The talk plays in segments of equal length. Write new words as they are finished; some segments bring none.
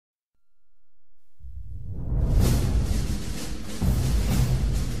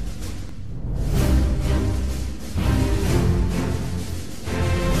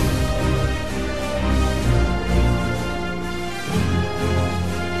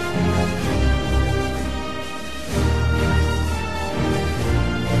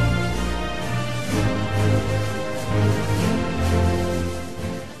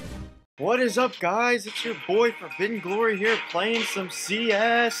What is up, guys? It's your boy Forbidden Glory here playing some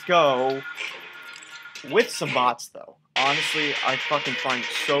CSGO with some bots, though. Honestly, I fucking find it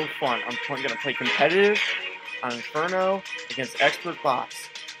so fun. I'm gonna play competitive on Inferno against expert bots.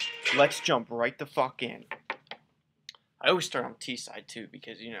 Let's jump right the fuck in. I always start on T side too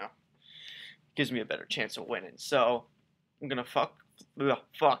because, you know, it gives me a better chance of winning. So I'm gonna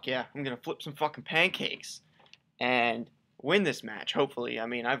I'm gonna flip some fucking pancakes and win this match, hopefully. I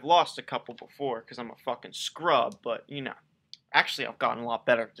mean, I've lost a couple before because I'm a fucking scrub, but, you know, actually I've gotten a lot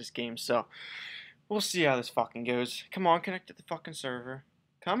better at this game, so we'll see how this fucking goes. Come on, connect to the fucking server.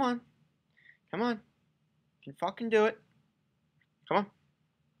 Come on. Come on. You can fucking do it. Come on.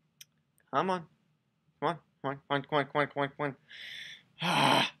 Come on. Come on. Come on. Come on. Come on. Come on. Come on. Come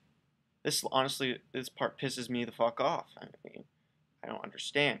on. This, honestly, this part pisses me the fuck off. I mean, I don't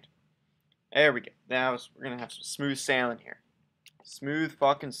understand. There we go. Now we're gonna have some smooth sailing here. Smooth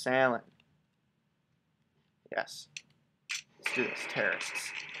fucking sailing. Yes. Let's do this,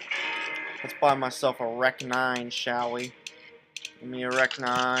 terrorists. Let's buy myself a Rekt 9, shall we? Give me a Rekt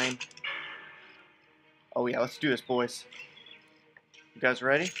 9. Oh yeah, let's do this, boys. You guys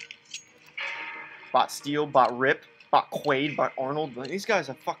ready? Bot Steel, Bot Rip, Bot Quaid, Bot Arnold. These guys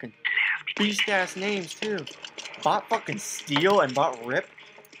have fucking beast-ass names, too. Bot fucking Steel and Bot Rip?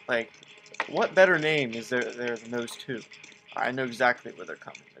 Like, what better name is there than those two? I know exactly where they're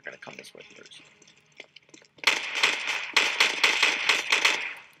coming. They're gonna come this way first.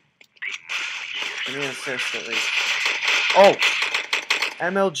 Give me an assist at least. Oh!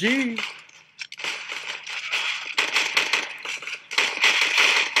 MLG!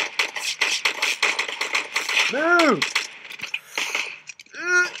 Move!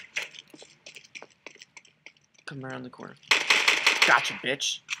 Come around the corner. Gotcha,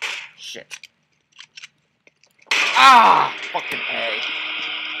 bitch. Shit. Ah! Fucking A.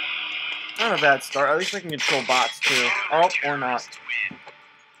 Not a bad start. At least I can control bots, too. Oh, or not.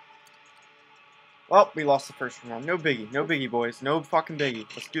 Well, we lost the first round. No biggie. No biggie, boys. No fucking biggie.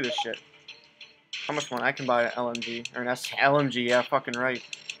 Let's do this shit. How much money? I can buy an LMG. Or an LMG, yeah, fucking right.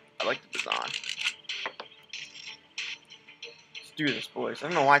 I like the design. Let's do this, boys. I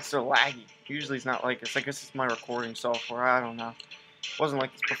don't know why it's so laggy. Usually it's not like this. I guess it's my recording software. I don't know. It wasn't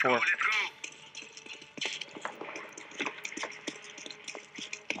like this before.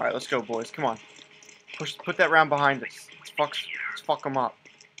 Alright, let's go, boys. Come on. Put that round behind us. Let's fuck them up.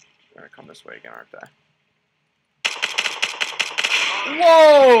 They're gonna come this way again, aren't they?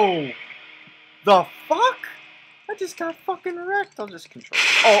 Whoa! The fuck? I just got fucking wrecked. I'll just control it.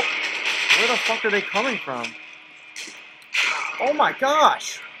 Oh! Where the fuck are they coming from? Oh my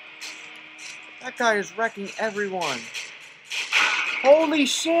gosh! That guy is wrecking everyone. Holy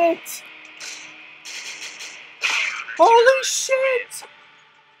shit! Holy shit!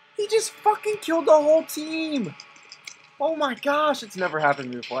 He just fucking killed the whole team! Oh my gosh, it's never happened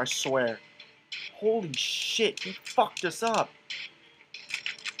to me before, I swear. Holy shit, he fucked us up.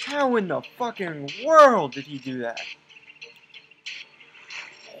 How in the fucking world did he do that?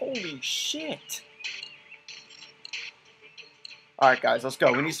 Holy shit. Alright guys, let's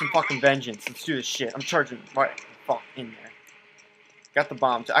go. We need some fucking vengeance. Let's do this shit. I'm charging right fuck in there. Got the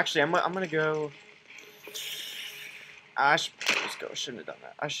bomb. Actually, I'm gonna go... I should just go. I shouldn't have done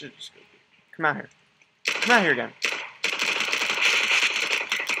that. I should just go. Come out here. Come out here again.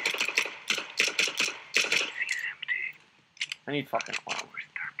 I need fucking armor.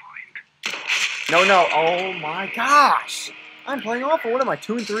 No. Oh my gosh. I'm playing awful. What am I,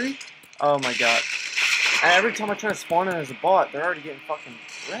 2 and 3? Oh my god. And every time I try to spawn in as a bot, they're already getting fucking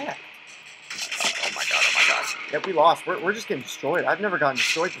wrecked. Oh my god. Yep, we lost. We're just getting destroyed. I've never gotten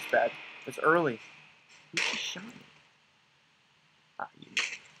destroyed this bad. It's early. Who just shot me? Ah, you.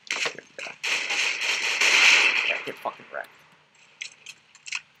 There we go. Yeah, get fucking wrecked.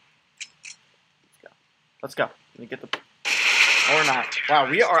 Let's go. Let me get the... Or not. Wow,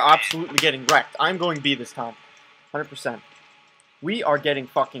 we are absolutely getting wrecked. I'm going B this time. 100%. We are getting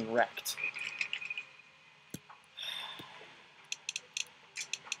fucking wrecked.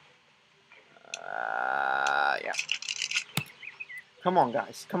 Yeah. Come on,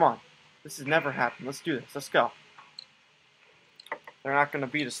 guys. Come on. This has never happened. Let's do this. Let's go. They're not going to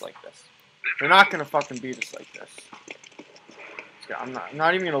beat us like this. They're not going to fucking beat us like this. Let's go. I'm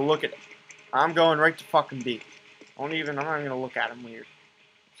not even going to look at it. I'm going right to fucking B. I'm not even going to look at him weird.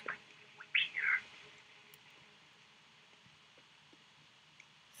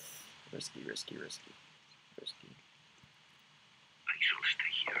 Risky. I shall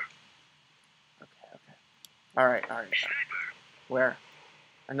stay here. Okay. Alright. Where?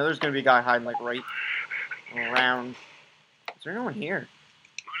 I know there's going to be a guy hiding, like, right around. Is there no one here?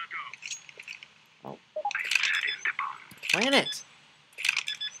 plant it.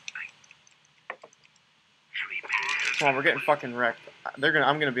 Come on, we're getting fucking wrecked.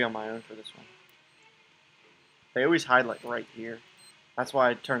 I'm gonna be on my own for this one. They always hide like right here. That's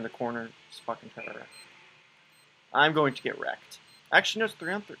why I turned the corner. Just fucking try to wreck. I'm going to get wrecked. Actually, no, it's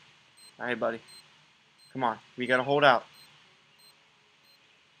 3-on-3. Alright, buddy. Come on. We gotta hold out.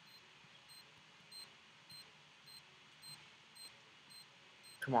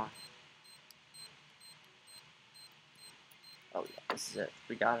 Come on. Oh, yeah. This is it.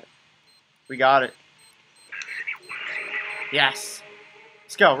 We got it. We got it. Yes.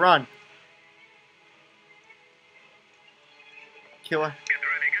 Let's go. Run. Killer.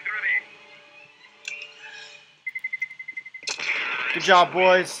 Good job,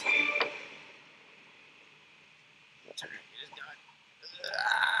 boys.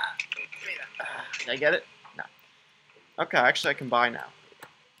 Did I get it? No. Okay, actually I can buy now.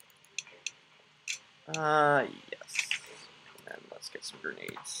 Yes. And let's get some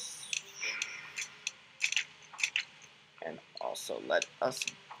grenades. And also let us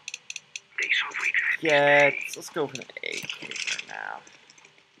get... Let's go for the AK for now.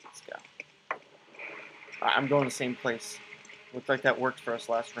 Let's go. Alright, I'm going to the same place. Looked like that worked for us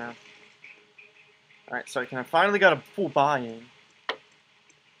last round. Alright, so I finally got a full buy-in.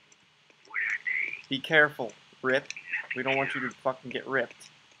 Be careful, Rip. We don't want you to fucking get ripped.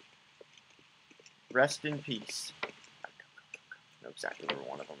 Rest in peace. I know exactly where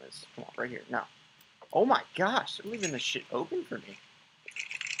one of them is. Come on, right here. Now. Oh my gosh, they're leaving this shit open for me.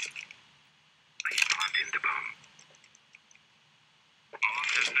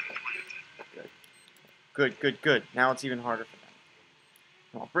 Good. Good. Now it's even harder for them.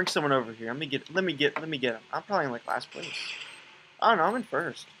 Come on, bring someone over here. Let me get him. I'm probably in like last place. Oh no, I'm in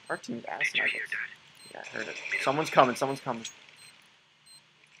first. Our team's ass. Yeah, I heard it. Someone's coming.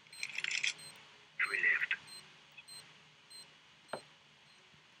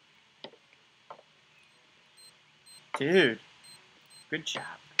 Dude. Good job.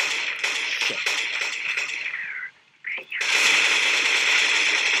 Shit.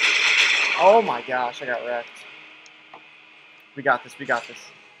 Oh my gosh, I got wrecked. We got this. We got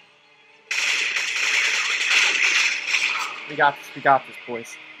this,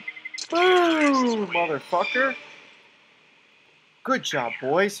 boys. Boom, motherfucker. Good job,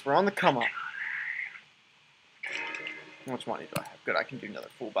 boys. We're on the come up. How much money do I have? Good, I can do another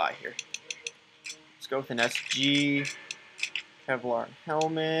full buy here. Let's go with an SG, Kevlar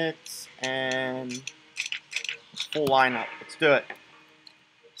helmets, and full lineup. Let's do it.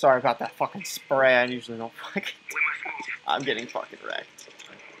 Sorry about that fucking spray. I usually don't fucking... I'm getting fucking wrecked.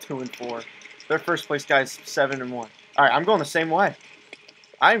 2-4. Their first place guy's 7-1. Alright, I'm going the same way.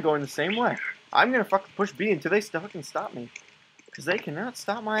 I'm going the same way. I'm gonna fucking push B until they fucking stop me. Because they cannot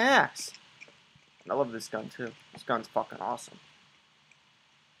stop my ass. And I love this gun too. This gun's fucking awesome.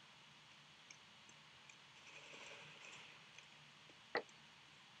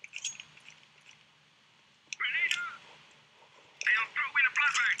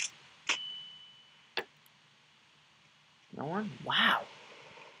 No one? Wow.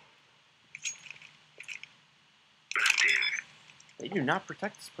 They do not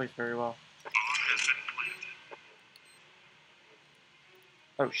protect this place very well.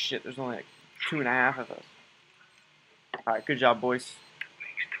 Oh shit, there's only like 2.5 of us. Alright, good job, boys.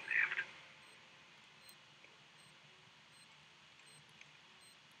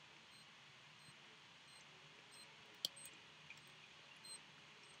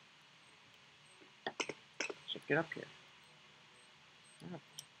 Should get up here.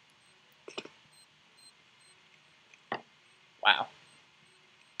 Wow.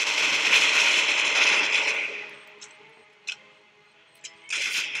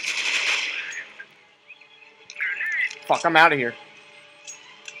 Fuck, I'm out of here.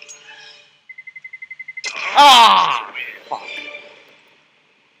 Ah! Fuck.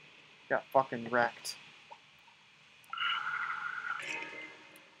 Got fucking wrecked.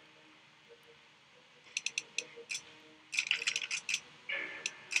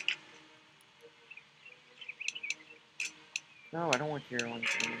 No, I don't want tier 1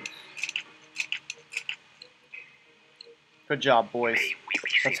 teams. Good job, boys.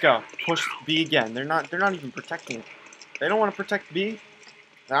 Let's go. Push B again. They're not even protecting it. They don't want to protect B.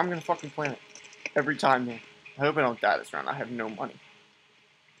 Then I'm gonna fucking plant it. Every time, man. I hope I don't die this round. I have no money.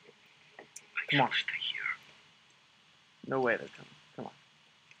 Come on. No way they're coming. Come on.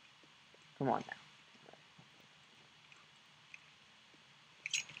 Come on now.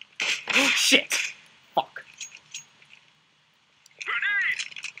 Shit! Fuck.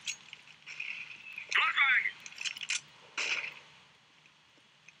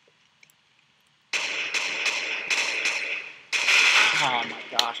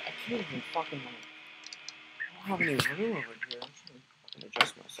 my gosh, I can't even fucking like. I don't have any room over here. I'm trying to fucking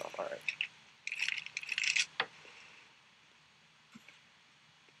adjust myself. All right.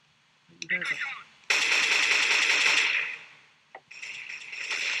 You guys are...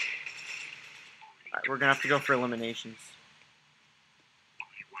 All right, we're gonna have to go for eliminations.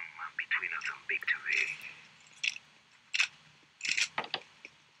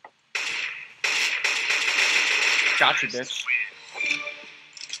 Gotcha, bitch.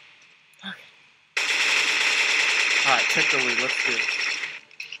 Okay. Alright, take the lead. Let's do it.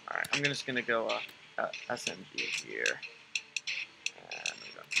 Alright, I'm just gonna go SMG here. And I'm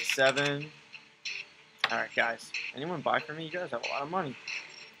gonna go 7. Alright, guys. Anyone buy for me? You guys have a lot of money.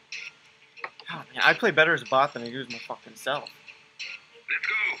 God, man, I play better as a bot than I do as my fucking self.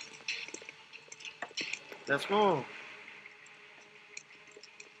 Let's go.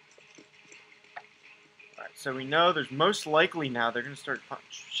 Alright, so we know there's most likely now they're going to start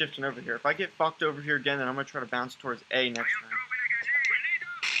shifting over here. If I get fucked over here again, then I'm going to try to bounce towards A next time.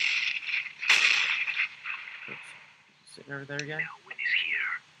 Oops. Sitting over there again?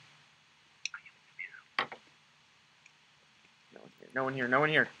 No one here, no one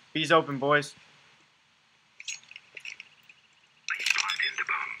here. B's open, boys.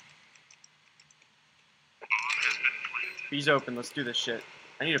 B's open, let's do this shit.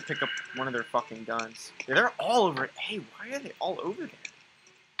 I need to pick up one of their fucking guns. Yeah, they're all over it. Hey, why are they all over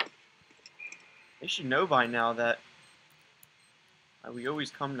there? They should know by now that we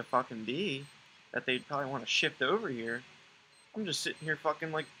always come to fucking B, that they'd probably want to shift over here. I'm just sitting here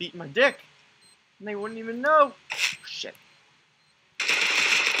fucking like beating my dick. And they wouldn't even know. Oh, shit.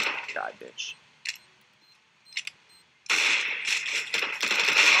 Die, bitch.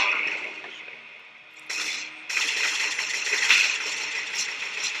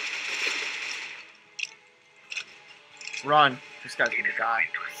 Run. This guy's gonna die.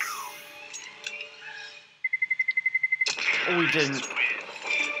 Oh, he didn't.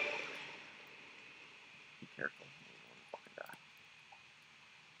 Be careful. Fucking die.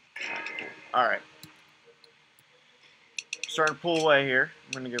 Alright. Starting to pull away here.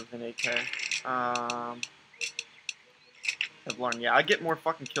 I'm gonna go with an 8K. I've learned, yeah, I get more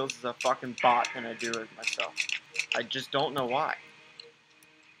fucking kills as a fucking bot than I do as myself. I just don't know why. I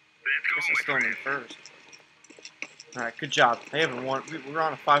guess I still am in first. Alright, good job. They haven't won. We're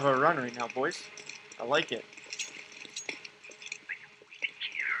on a 5-0 run right now, boys. I like it.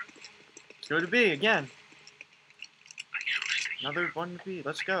 Let's go to B again. Another one to B.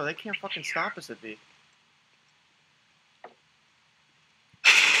 Let's go. They can't fucking stop us at B.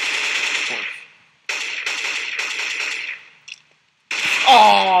 Of course.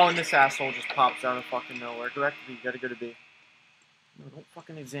 Oh, and this asshole just pops out of fucking nowhere. Go back to B. You gotta go to B. No, don't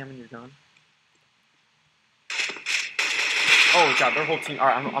fucking examine your gun. Oh god, their whole team.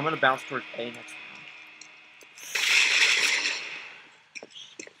 Alright, I'm gonna bounce towards A next time.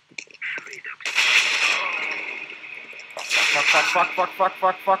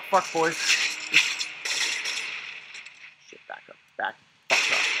 Fuck, boys. Shit, back up.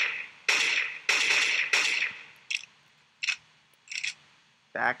 Fuck up.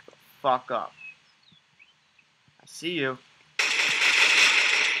 Back the fuck up. I see you.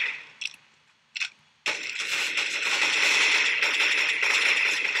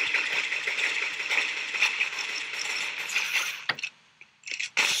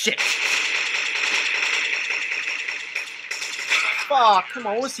 Shit. Fuck, come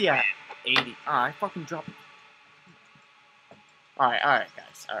on, what's he at? 80. I fucking dropped it. Alright,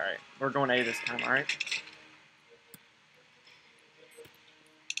 guys. Alright. We're going A this time, alright?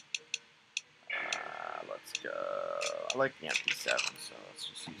 Let's go. I like the MP7, so let's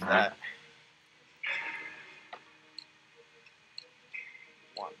just use that.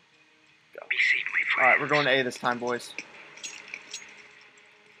 1. Go. Alright, we're going to A this time, boys.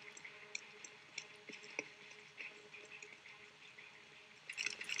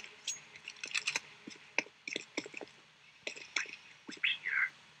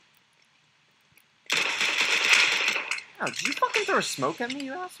 Oh, did you fucking throw a smoke at me,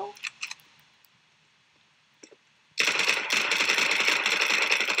 you asshole?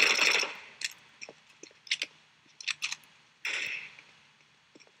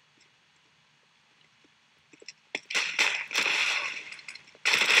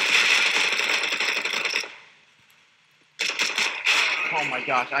 Oh my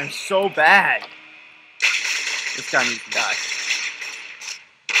gosh, I'm so bad. This guy needs to die.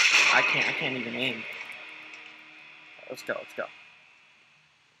 I can't even aim. Let's go. Where's the bomb?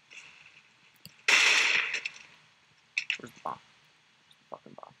 Where's the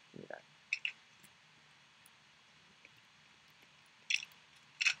fucking bomb? Give me that.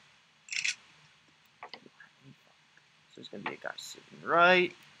 There's gonna be a guy sitting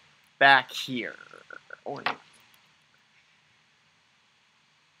right back here. Or not.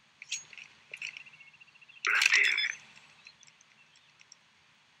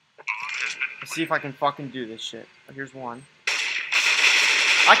 Let's see if I can fucking do this shit. Oh, here's one.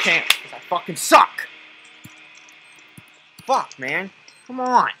 I can't, because I fucking suck! Fuck, man. Come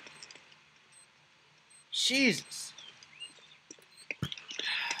on. Jesus.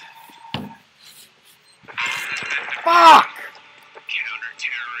 Fuck!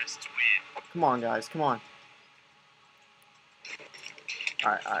 Come on, guys. Come on.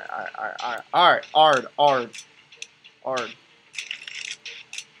 Alright. Ard.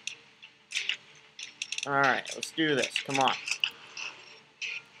 Alright, let's do this. Come on.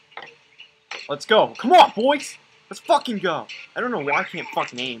 Let's go. Come on, boys! Let's fucking go. I don't know why I can't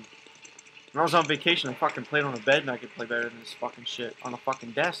fucking aim. When I was on vacation, I fucking played on a bed and I could play better than this fucking shit on a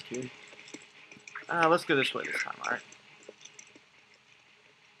fucking desk, dude. Let's go this way this time, alright?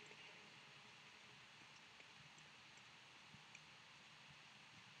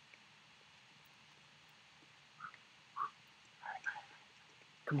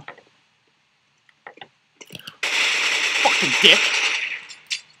 Come on. Fucking dick!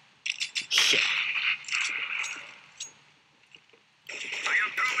 Shit.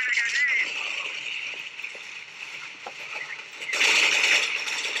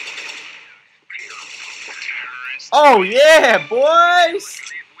 Oh yeah, boys!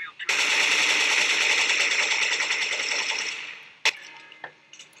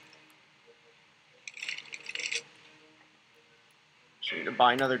 So need to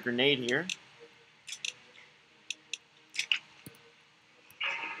buy another grenade here.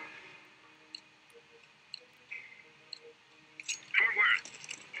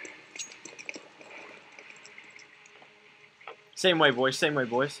 Same way, boys. Same way,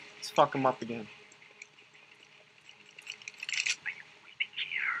 boys. Let's fuck them up again.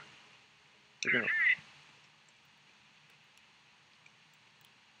 We're gonna...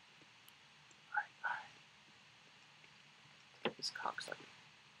 Alright. Let's get this cocksucker.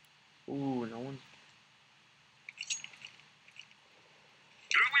 Ooh, no one's...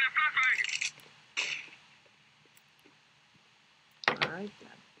 Alright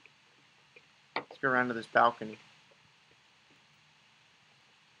then. Let's go around to this balcony.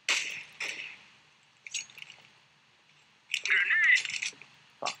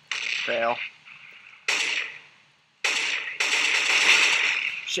 Fuck. Fail.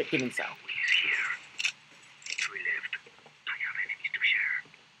 Shit, get inside.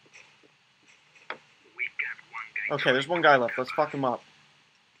 Okay, there's one guy left. Let's fuck him up.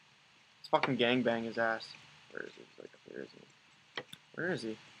 Let's fucking gangbang his ass. Where is he? He's like, where is he? Where is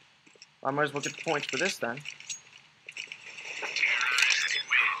he? Well, I might as well get the points for this then.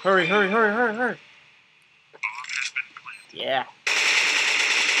 Hurry, hurry, hurry, hurry, hurry! Yeah.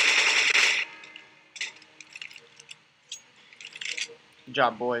 Good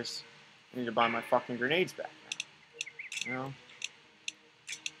job, boys. I need to buy my fucking grenades back now. You know?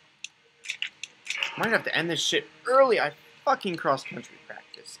 Might have to end this shit early. I fucking cross-country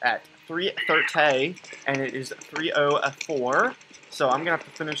practice at 3:30, and it is 3:04, so I'm gonna have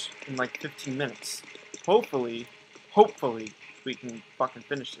to finish in like 15 minutes. Hopefully, we can fucking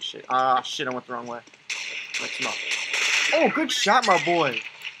finish this shit. Ah, shit, I went the wrong way. Mix him up. Oh, good shot, my boy.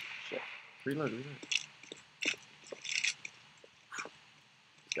 Shit. Reload. Let's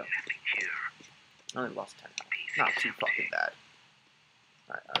go. I only lost 10 health. Not too fucking bad.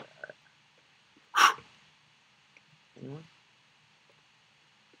 Alright. Anyone?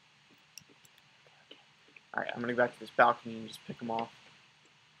 Alright, I'm gonna go back to this balcony and just pick them off.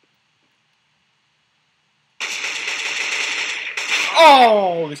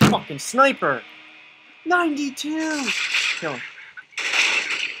 Oh, this fucking sniper! 92! Kill him.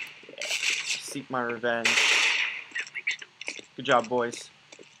 Yeah. Seek my revenge. Good job, boys.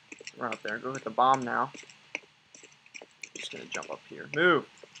 Run up there. Go hit the bomb now. Just gonna jump up here. Move!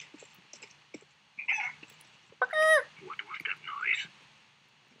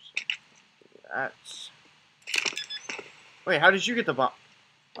 That's... Wait, how did you get the bomb?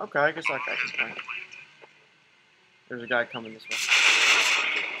 Okay, I guess that guy can play. There's a guy coming this way.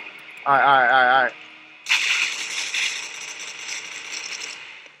 Alright.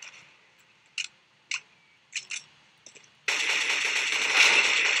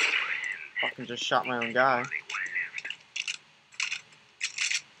 Fucking just shot my own guy.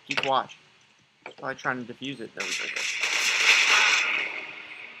 Keep watch. He's probably trying to defuse it. There we go.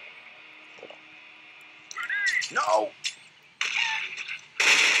 No!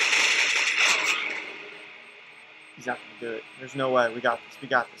 He's not gonna do it. There's no way. We got this.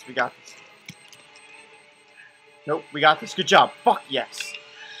 Nope, we got this. Good job. Fuck yes.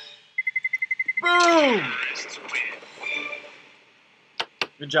 Boom!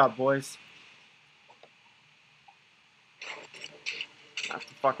 Good job, boys. I have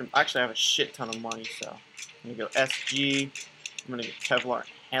to fucking... Actually, I have a shit ton of money, so... I'm gonna go SG. I'm gonna get Kevlar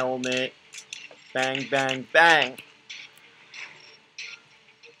helmet. Bang, bang, bang!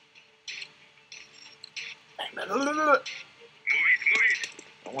 Don't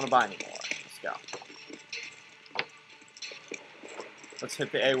want to buy anymore. Let's go. Let's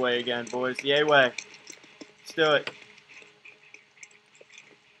hit the A-way again, boys. The A-way. Let's do it.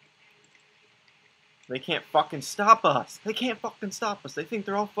 They can't fucking stop us. They can't fucking stop us. They think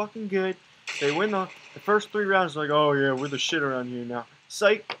they're all fucking good. They win the first 3 rounds. Like, oh yeah, we're the shit around here now.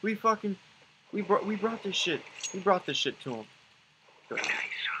 Psych. We brought this shit. We brought this shit to them. Good.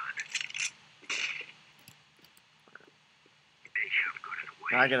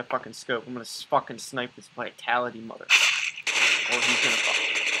 Now I got a fucking scope. I'm gonna fucking snipe this vitality motherfucker. Or he's gonna fucking...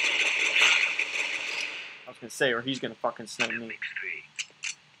 I was gonna say, or he's gonna fucking snipe me.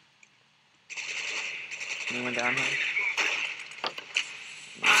 Anyone down here?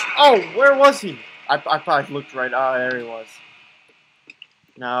 Oh, where was he? I probably looked right. Oh, there he was.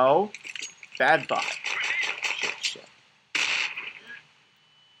 No. Bad bot. Shit.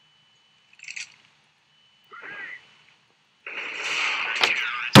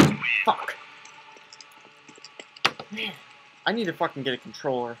 Fuck. Man, I need to fucking get a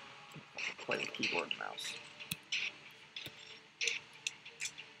controller. Play with keyboard and mouse.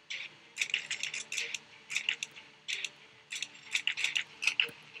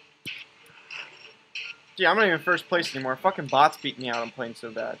 Gee, I'm not even first place anymore. Fucking bots beat me out. I'm playing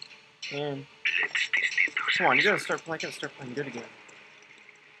so bad. Man. Come on, you gotta start playing. Good again.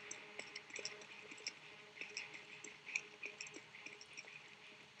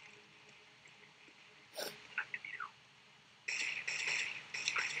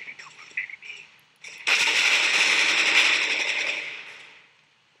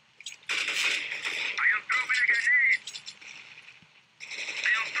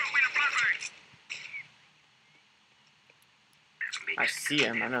 I see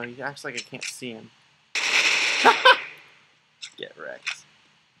him. I know. He acts like I can't see him. Get wrecked.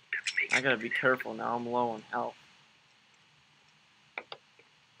 I gotta be careful now. I'm low on health.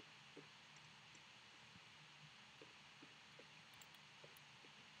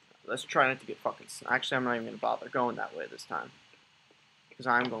 Let's try not to get fucking... Actually, I'm not even gonna bother going that way this time. Because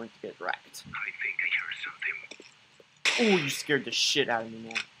I'm going to get wrecked. I think I heard something. Oh, you scared the shit out of me,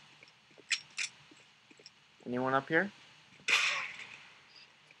 man. Anyone up here?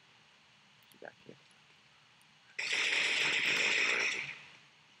 Back here.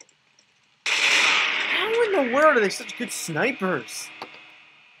 How in the world are they such good snipers?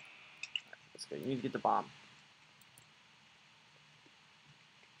 Let's go. You need to get the bomb.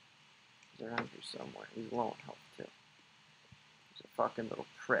 He's around here somewhere. He's low on health, too. He's a fucking little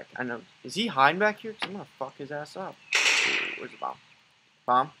prick. I know. Is he hiding back here? Because I'm going to fuck his ass up. Ooh, where's the bomb?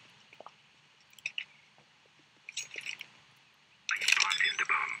 Bomb?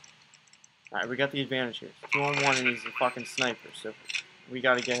 Alright, we got the advantage here. 2-on-1 and he's a fucking sniper, so we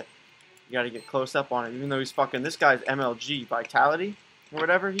gotta get close up on him, even though he's fucking... This guy's MLG, Vitality, or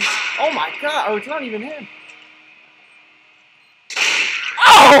whatever. He's... Oh my god! Oh, it's not even him!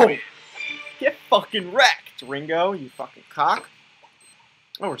 Oh! Get fucking wrecked, Ringo, you fucking cock.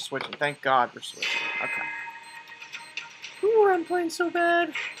 Oh, we're switching. Thank god we're switching. Okay. Ooh, I'm playing so bad.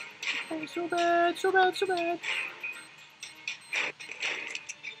 I'm playing so bad, so bad, so bad.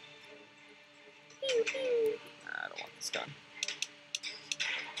 I don't want this gun.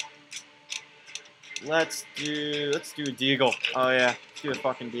 Let's do a deagle. Oh yeah, let's do a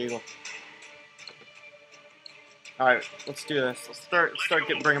fucking deagle. All right, let's do this. Let's start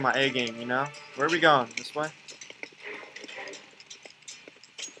bringing my A game. You know, where are we going? This way.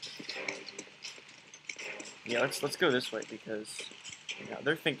 Yeah, let's go this way because you know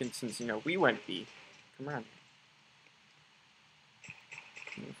they're thinking since you know we went B. Come on.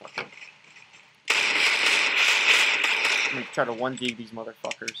 I'm gonna try to 1-dig these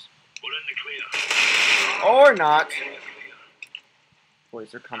motherfuckers. Or not.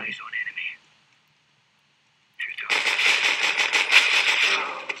 Boys, they're coming.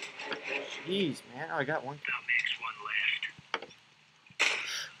 Jeez, man. Oh, I got one.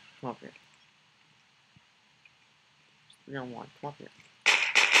 Come up here. 3-on-1. Come up here.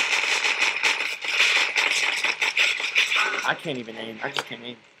 I can't even aim. I just can't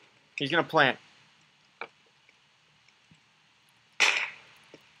aim. He's gonna plant.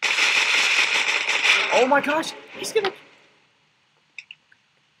 Oh my gosh! He's gonna...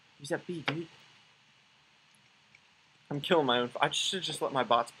 He's at B, dude. I'm killing my own. I should just let my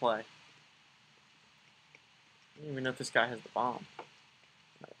bots play. I don't even know if this guy has the bomb.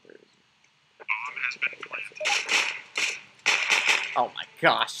 No, where is he? Oh my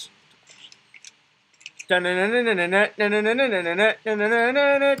gosh. Oh,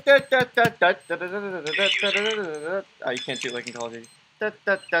 you can't do it like in Call of Duty. I'm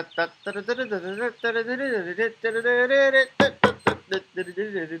gonna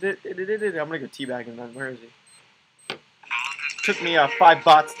go teabag him then. Where is he? Took me 5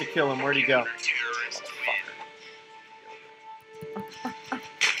 bots to kill him. Where'd he go?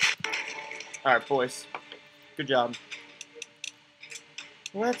 Alright, boys. Good job.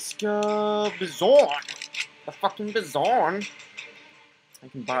 Let's go Bizarre. The fucking Bizarre. I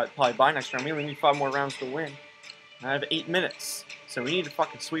can probably buy next round. We only need 5 more rounds to win. I have 8 minutes. So we need to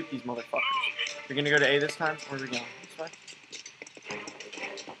fucking sweep these motherfuckers. We're gonna go to A this time? Where are we going? This way?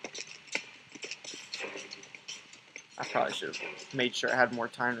 I probably should have made sure I had more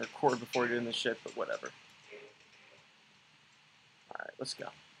time to record before doing this shit, but whatever. Alright, let's go.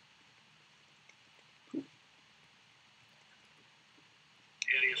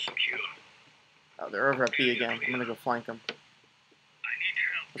 Area secure. Oh, they're over at B again. I'm gonna go flank them.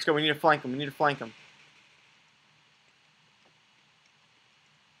 Let's go, we need to flank them. We need to flank them.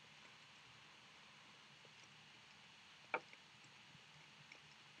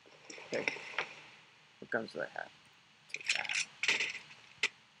 Okay. What guns do they have? Take that.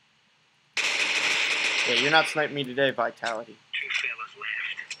 Yeah, you're not sniping me today, Vitality. 2 fellas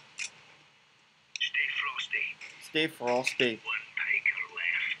left. Stay frosty. Stay frosty. 1 piker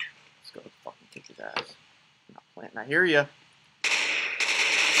left. Let's go fucking kick his ass. I'm not planting. I hear ya.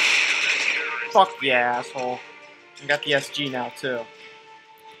 Fuck yeah, asshole. I got the SG now, too.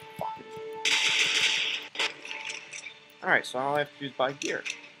 Fucking. Alright, so all I have to do is buy gear.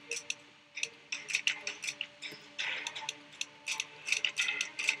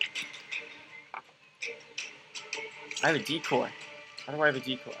 I have a decoy. How do I have a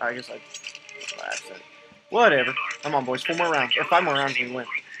decoy? I guess I said it. Whatever. Come on, boys. 4 more rounds. Or 5 more rounds and we win.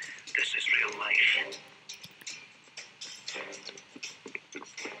 This is real life.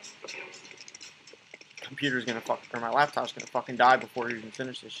 Computer's gonna fuck, or my laptop's gonna fucking die before we even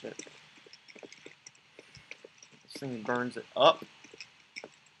finish this shit. This thing burns it up.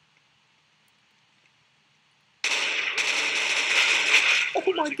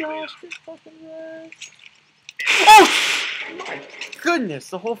 Oh my gosh, this fucking wrecked. Oh my goodness,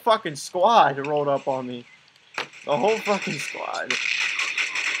 the whole fucking squad rolled up on me. The whole fucking squad.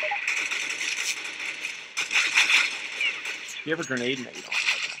 You have a grenade? No, you don't.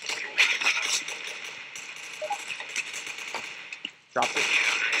 Drop it.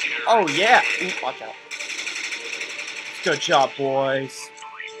 Oh yeah! Ooh, watch out. Good job, boys.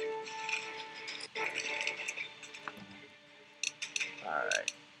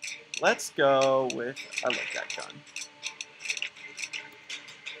 Alright. Let's go with... I like that gun.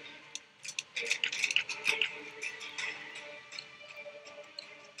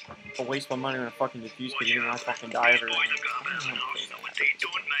 I'll waste my money on a fucking defuse because even I fucking die every round.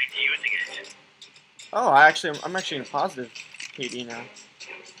 Oh, I'm actually in a positive KD now.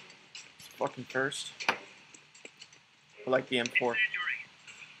 It's fucking first. I like the M4.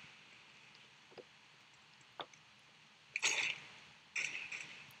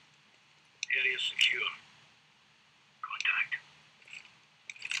 Area secure. Contact.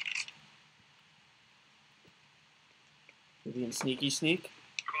 Are being sneaky sneak?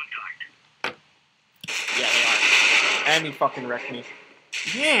 Contact. Yeah, they are. And he fucking wrecked me.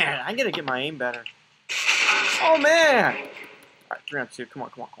 Man, I gotta get my aim better. Oh man! Alright, 3 on 2. Come on,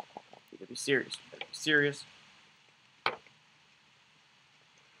 come on, come on, come on. You gotta be serious. You gotta be serious. They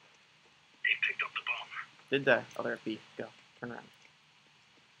picked up the bomb. Did that. Oh, there, B. Go. Turn around.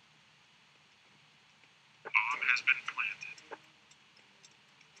 Bomb has been planted.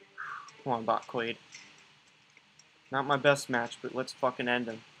 Come on, bot Quaid. Not my best match, but let's fucking end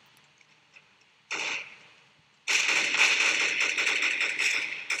him.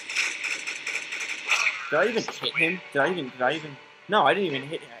 Did I even hit him? Did I even? No, I didn't even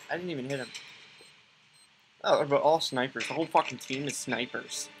hit him. Oh, but all snipers. The whole fucking team is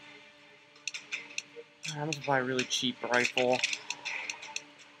snipers. I'm gonna buy a really cheap rifle.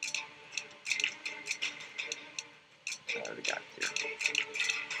 I already got here.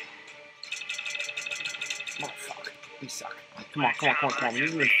 Motherfucker. We suck. Come on, come on, come on, come on. We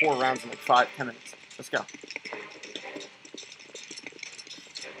need to win 4 rounds in like 5-10 minutes. Let's go.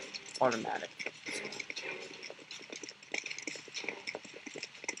 Automatic.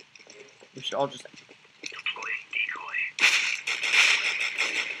 We should all just... Deploying decoy.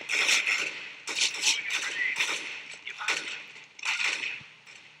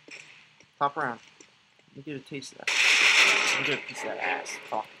 Top round. Let me get a taste of that. Let me get a piece of that ass.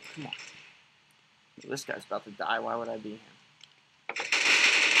 Fuck. Come on. This guy's about to die. Why would I be him?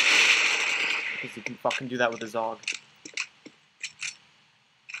 Because he can fucking do that with his Zog.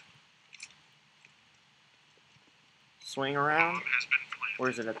 Swing around. Where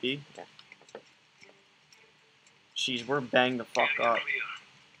is it at B? Yeah. Jeez, we're banged the fuck up.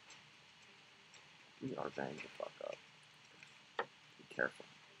 We are banged the fuck up. Be careful.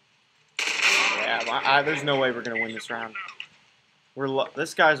 Yeah, there's no way we're gonna win this round.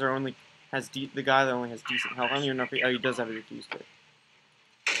 This guy's the guy that only has decent health. I don't even know if he does have a defuse kit.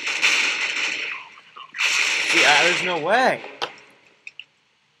 Yeah, there's no way.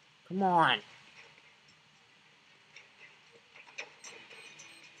 Come on.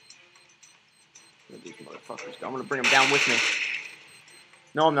 Look at these motherfuckers. I'm gonna bring them down with me.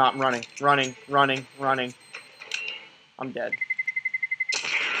 No, I'm not. I'm running. Running. I'm dead.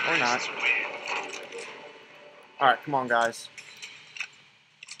 Or not. Alright, come on, guys.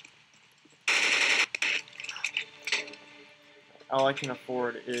 All I can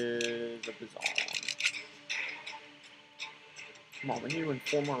afford is a Bizarre. Come on, we need to win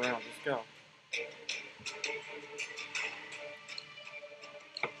 4 more rounds. Let's go.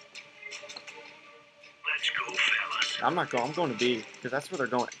 Let's go, fellas. I'm not going. I'm going to B, because that's where they're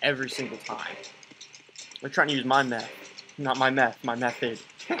going every single time. They're trying to use my meth. Not my meth, my method.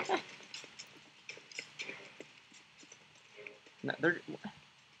 No, they're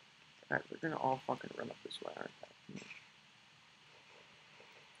gonna all fucking run up this way, aren't they?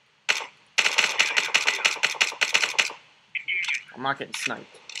 I'm not getting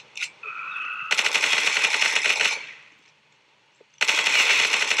sniped.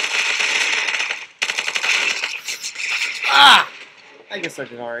 Ah! I guess I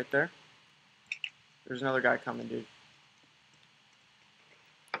did alright there. There's another guy coming, dude.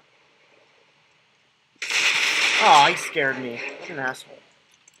 Oh, he scared me. What an asshole.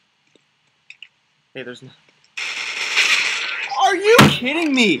 Hey, there's no... Are you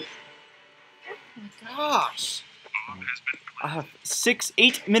kidding me? Oh my gosh. I have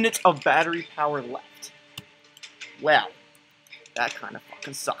 8 minutes of battery power left. Well, that kind of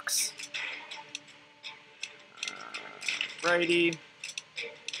fucking sucks. Righty.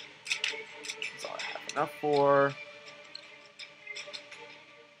 That's all I have enough for.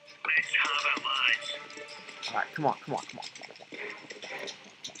 Alright, come on. Come on.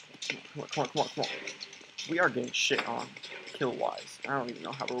 We are getting shit on, kill-wise. I don't even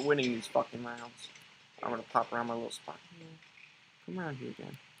know how we're winning these fucking rounds. I'm gonna pop around my little spot. Come around here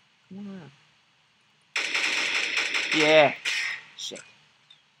again. Come on around. Yeah. Shit.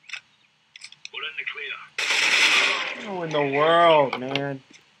 We're in the clear. Oh, in the world, man.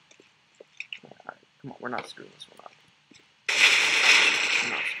 Alright, come on. We're not screwing this one up.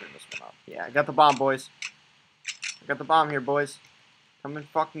 Yeah, I got the bomb, boys. I got the bomb here, boys. Come and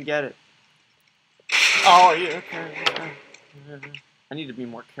fucking get it. Oh, yeah, okay. I need to be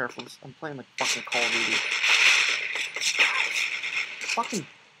more careful. I'm playing like fucking Call of Duty. Fucking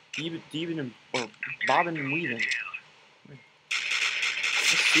deebing and or bobbing and weaving.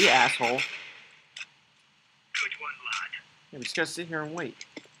 Let's see, asshole. Good one, lad. Yeah, we just gotta sit here and wait.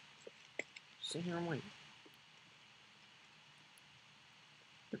 Sit here and wait.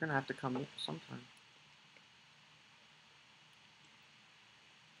 They're gonna have to come in sometime.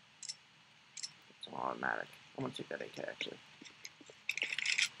 It's an automatic. I'm gonna take that AK actually.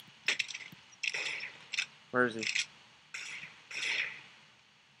 Where is he?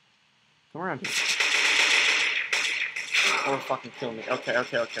 Come around here. Or fucking kill me. Okay.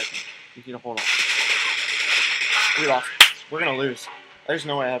 You need to hold on. We lost. We're gonna lose. There's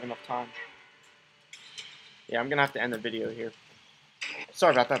no way I have enough time. Yeah, I'm gonna have to end the video here.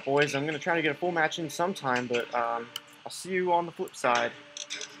 Sorry about that, boys. I'm gonna try to get a full match in sometime, but I'll see you on the flip side.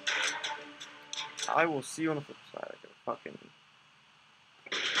 I will see you on the flip side. I gotta fucking.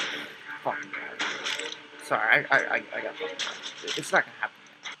 Sorry, I got fucking. It's not gonna happen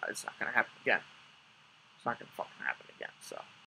again. It's not gonna happen again. It's not gonna fucking happen again. So.